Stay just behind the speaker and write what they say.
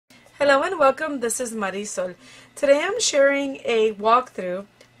Hello and welcome. This is Marisol. Today I'm sharing a walkthrough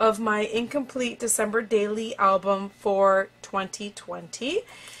of my incomplete December daily album for 2020.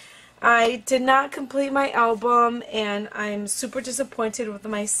 I did not complete my album and I'm super disappointed with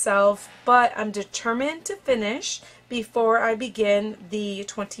myself, but I'm determined to finish before I begin the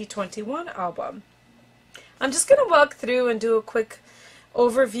 2021 album. I'm just going to walk through and do a quick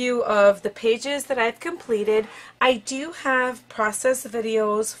overview of the pages that I've completed. I do have process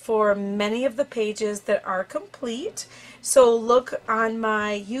videos for many of the pages that are complete, so look on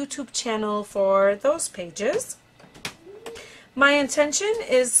my YouTube channel for those pages. My intention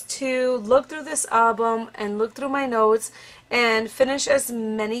is to look through this album and look through my notes and finish as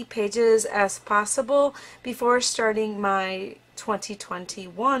many pages as possible before starting my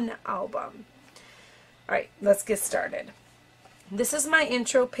 2021 album. Alright, let's get started. This is my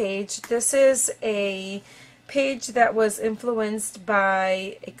intro page. This is a page that was influenced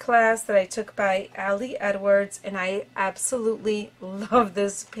by a class that I took by Ali Edwards, and I absolutely love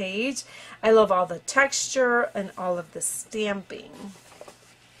this page. I love all the texture and all of the stamping.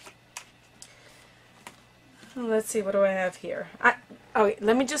 Let's see, what do I have here? Okay,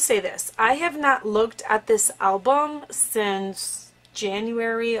 let me just say this. I have not looked at this album since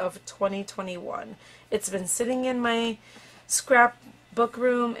January of 2021. It's been sitting in my scrapbook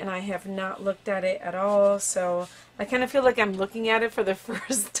room and I have not looked at it at all, so I kind of feel like I'm looking at it for the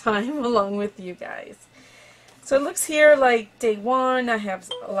first time along with you guys. So it looks here like day one. I have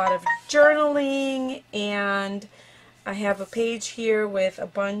a lot of journaling and I have a page here with a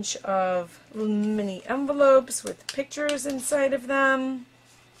bunch of mini envelopes with pictures inside of them.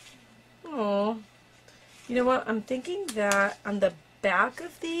 Oh, you know what? I'm thinking that on the back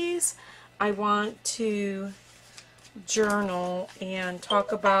of these I want to journal and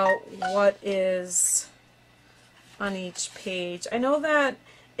talk about what is on each page. I know that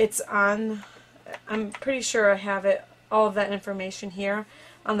it's on, I'm pretty sure I have it, all of that information here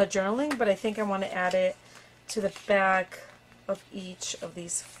on the journaling, but I think I want to add it to the back of each of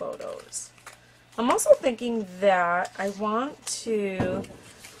these photos. I'm also thinking that I want to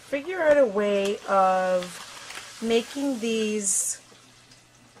figure out a way of making these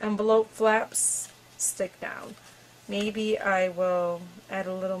envelope flaps stick down. Maybe I will add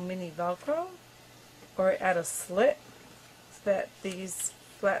a little mini Velcro or add a slit so that these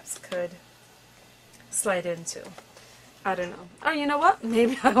flaps could slide into. I don't know. Oh, you know what?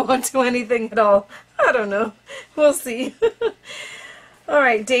 Maybe I won't do anything at all. I don't know. We'll see.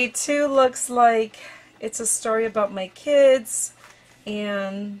 Alright, day two looks like it's a story about my kids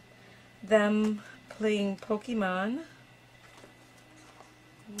and them playing Pokemon.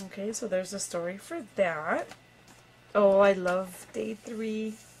 Okay, so there's a story for that. Oh, I love day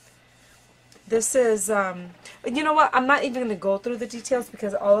three. This is, you know what? I'm not even going to go through the details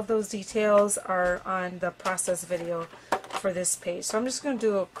because all of those details are on the process video for this page. So I'm just going to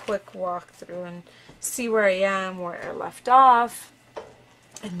do a quick walkthrough and see where I am, where I left off,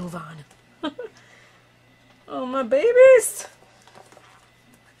 and move on. Oh, my babies!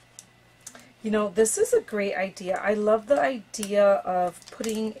 You know, this is a great idea. I love the idea of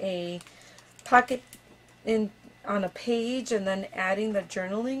putting a pocket in on a page and then adding the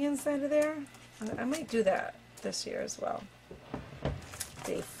journaling inside of there. I might do that this year as well.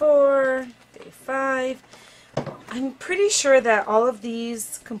 Day four, day five. I'm pretty sure that all of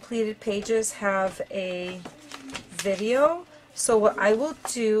these completed pages have a video. So what I will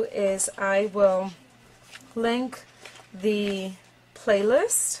do is I will link the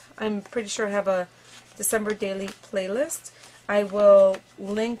playlist. I'm pretty sure I have a December daily playlist. I will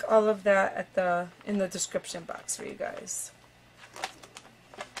link all of that at in the description box for you guys.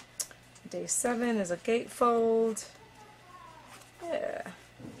 Day 7 is a gatefold. Yeah.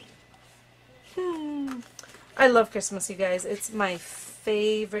 I love Christmas, you guys. It's my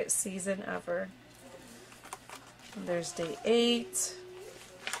favorite season ever. And there's day 8.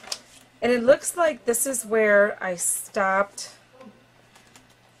 And it looks like this is where I stopped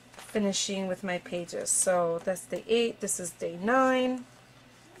finishing with my pages. So that's day 8, this is day 9.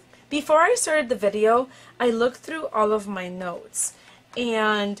 Before I started the video, I looked through all of my notes,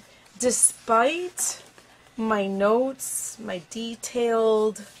 and despite my notes, my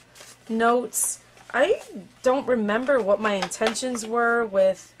detailed notes, I don't remember what my intentions were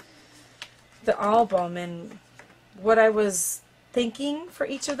with the album and what I was thinking for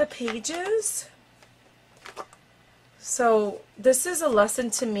each of the pages. So this is a lesson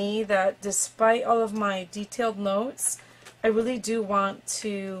to me that despite all of my detailed notes, I really do want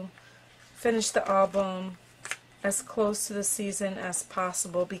to finish the album as close to the season as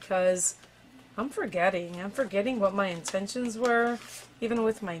possible because I'm forgetting what my intentions were even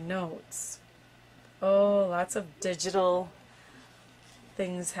with my notes. Oh, lots of digital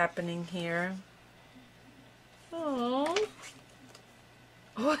things happening here. Oh,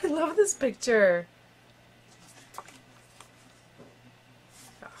 oh, I love this picture.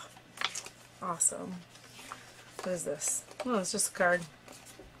 Oh, awesome. What is this? Oh, it's just a card.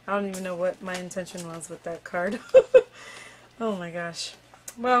 I don't even know what my intention was with that card. Oh my gosh.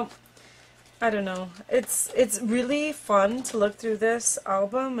 Well, I don't know. It's really fun to look through this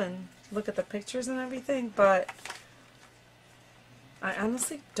album and look at the pictures and everything, but I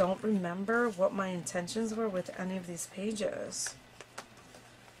honestly don't remember what my intentions were with any of these pages.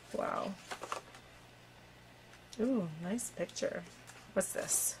 Wow. Ooh, nice picture. What's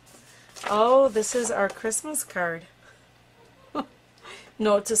this? Oh, this is our Christmas card.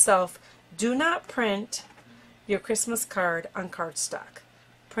 Note to self, do not print your Christmas card on cardstock.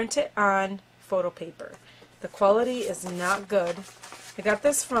 Print it on photo paper. The quality is not good. I got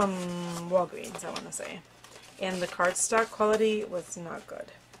this from Walgreens, I want to say. And the cardstock quality was not good.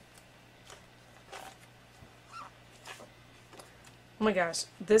 Oh my gosh.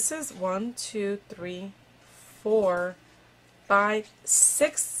 This is 1, 2, 3, 4, 5,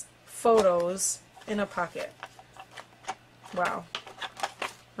 6 photos in a pocket. Wow.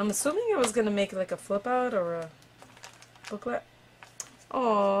 I'm assuming I was going to make like a flip out or a booklet.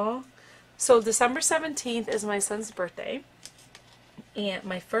 Aww. So December 17th is my son's birthday. And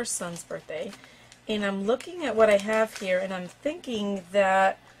my first son's birthday. And I'm looking at what I have here and I'm thinking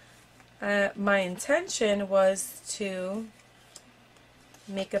that my intention was to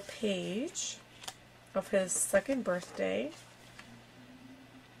make a page of his second birthday.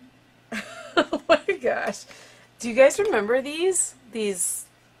 Oh my gosh. Do you guys remember these? These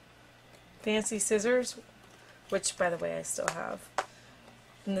fancy scissors? Which, by the way, I still have.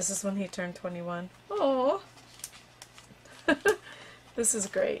 And this is when he turned 21. Oh, this is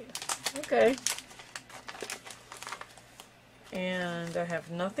great. Okay. And I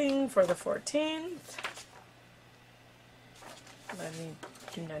have nothing for the 14th. I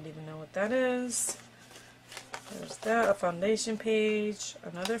do not even know what that is. There's that, a foundation page,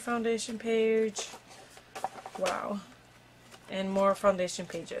 another foundation page. Wow. And more foundation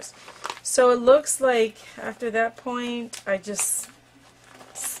pages. So it looks like after that point, I just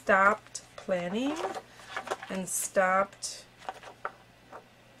stopped planning and stopped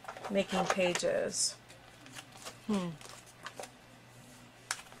making pages.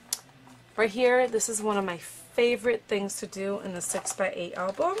 Right here, this is one of my favorite things to do in the 6x8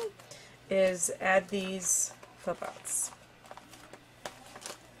 album, is add these flip outs.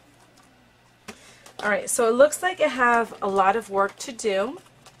 Alright, so it looks like I have a lot of work to do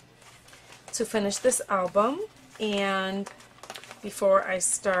to finish this album, and before I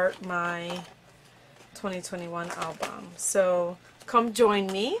start my 2021 album. So come join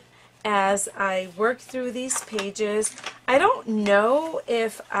me as I work through these pages. I don't know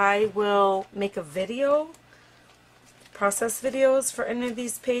if I will make a video, process videos for any of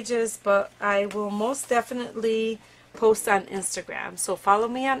these pages, but I will most definitely post on Instagram. So follow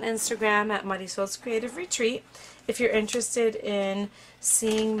me on Instagram at Marisol's Creative Retreat if you're interested in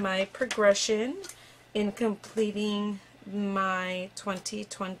seeing my progression in completing my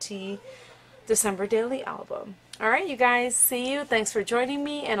 2020 December daily album. Alright, you guys, see you. Thanks for joining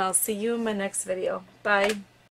me, and I'll see you in my next video. Bye.